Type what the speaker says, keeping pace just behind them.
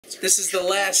This is the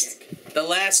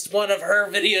last one of her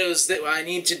videos that I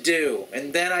need to do,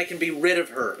 and then I can be rid of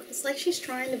her. It's like she's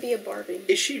trying to be a Barbie.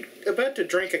 Is she about to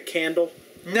drink a candle?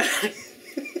 No.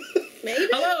 Maybe.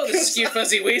 Hello, this is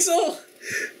Cutefuzzyweasel.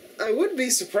 I wouldn't be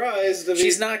surprised. I mean,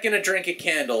 She's not gonna drink a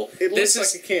candle. It looks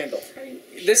like a candle.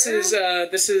 This is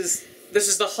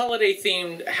the holiday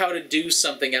themed how to do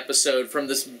something episode from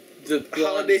the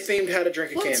holiday themed how to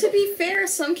drink a candle. Well, to be fair,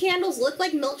 some candles look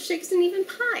like milkshakes and even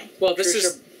pie. Well, this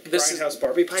is Grindhouse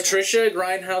Barbie Pie. Trisha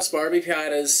Grindhouse Barbie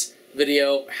Pie's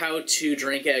video, how to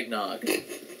drink eggnog.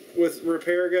 With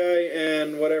Repair Guy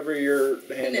and whatever your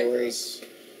handle is.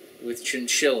 With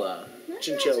Chinchilla.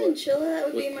 Chinchilla. Chinchilla, that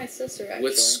would be my sister, actually.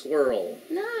 With Squirrel.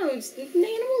 No,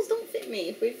 animals don't fit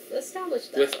me. We've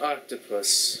established that. With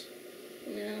Octopus.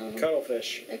 No.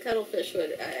 Cuttlefish. A cuttlefish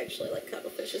would... I actually like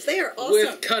cuttlefishes. They are awesome.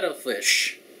 With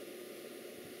Cuttlefish.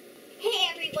 Hey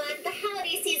everyone, the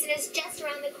holiday season is just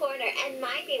around the corner, and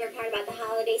my favorite part about the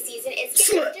holiday season is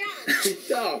getting drunk.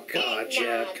 Oh God,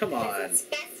 Jeff, come on. It's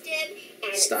festive,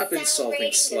 and stop it's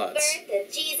insulting celebrating sluts. the birth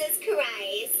of Jesus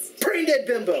Christ. Brain dead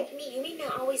bimbo. Like me, you may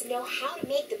not always know how to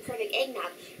make the perfect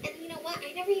eggnog, and you know what?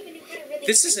 I never even knew how to really.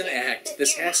 This is an act.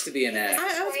 This has to be an act.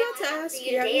 I was about to ask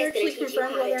you. Have you actually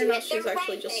confirmed whether or not she's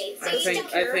actually just? I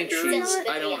think she's.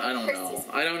 I don't know.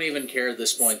 I don't even care at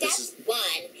this point. This is. Step 1.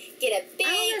 Get a big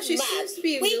mug. She seems to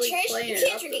be Wait, really Trish, playing you it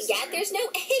can't up drink it this yet. time. There's no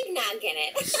eggnog in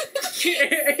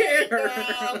it.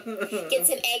 Girl. Get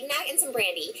some eggnog and some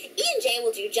brandy. E&J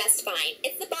will do just fine.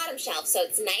 It's the bottom shelf, so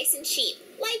it's nice and cheap.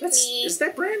 Like me. Is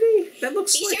that brandy? That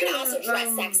looks Be like sure to also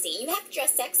dress sexy. You have to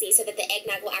dress sexy so that the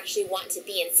eggnog will actually want to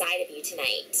be inside of you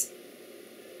tonight.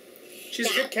 She's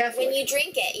now, a good Catholic. when you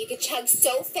drink it, you could chug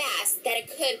so fast that it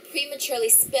could prematurely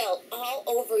spill all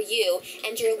over you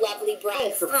and your lovely bride. Oh,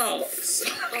 for fuck's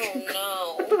sake.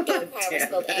 Oh no. Don't cry over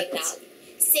spilled eggnog.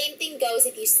 Same thing goes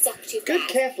if you suck too fast. Good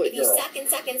Catholic If you girl. suck and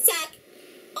suck and suck,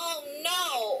 oh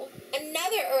no.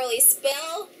 Another early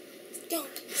spill. Don't.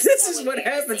 This is what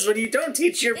happens when you don't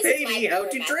teach your This is my baby how to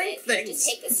preferred drink method. things. Just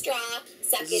take the straw,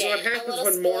 suck This it is in. what a happens little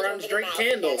when spill morons over the drink mouth,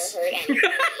 candles. Never hurt anybody.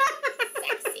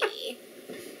 Sexy.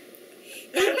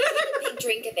 Now you take a big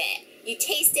drink of it. You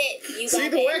taste it. You See,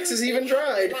 love the it. wax is even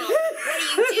dried.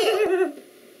 What do you do?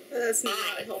 That's not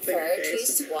I helping prefer your to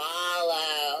case.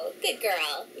 swallow. Good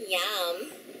girl.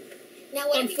 Yum. Now,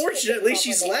 what if you took a Unfortunately, big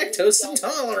she's gulp of it and lactose don't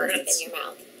intolerant. close it in your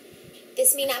mouth?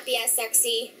 This may not be as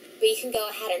sexy, but you can go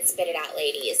ahead and spit it out,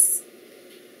 ladies.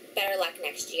 Better luck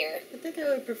next year. I think I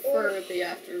would prefer the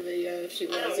after video if she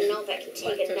I wasn't don't know if I can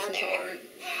take lactose another intolerant.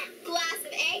 glass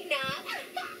of eggnog.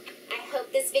 I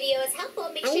hope this video is helpful.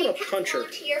 Make I sure you wanna pass punch it her.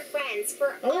 on to your friends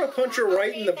for I wanna punch her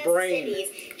right in the brain.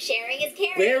 festivities. Sharing is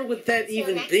caring. Where would that Until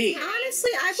even next be? time.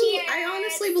 Honestly, I Cheers.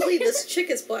 honestly believe this chick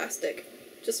is plastic.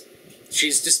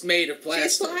 She's just made of She's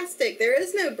plastic. plastic. There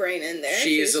is no brain in there.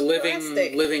 She is She's a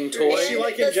living toy. Is she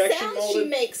like the injection sound molded? she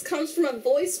makes comes from a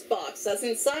voice box that's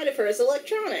inside of her. It's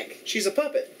electronic. She's a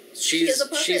puppet.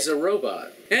 She's a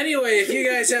robot. Anyway, if you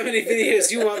guys have any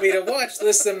videos you want me to watch,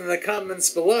 list them in the comments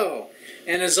below.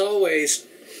 And as always,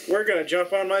 We're gonna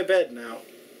jump on my bed now.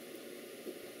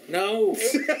 no.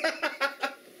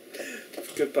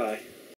 Goodbye.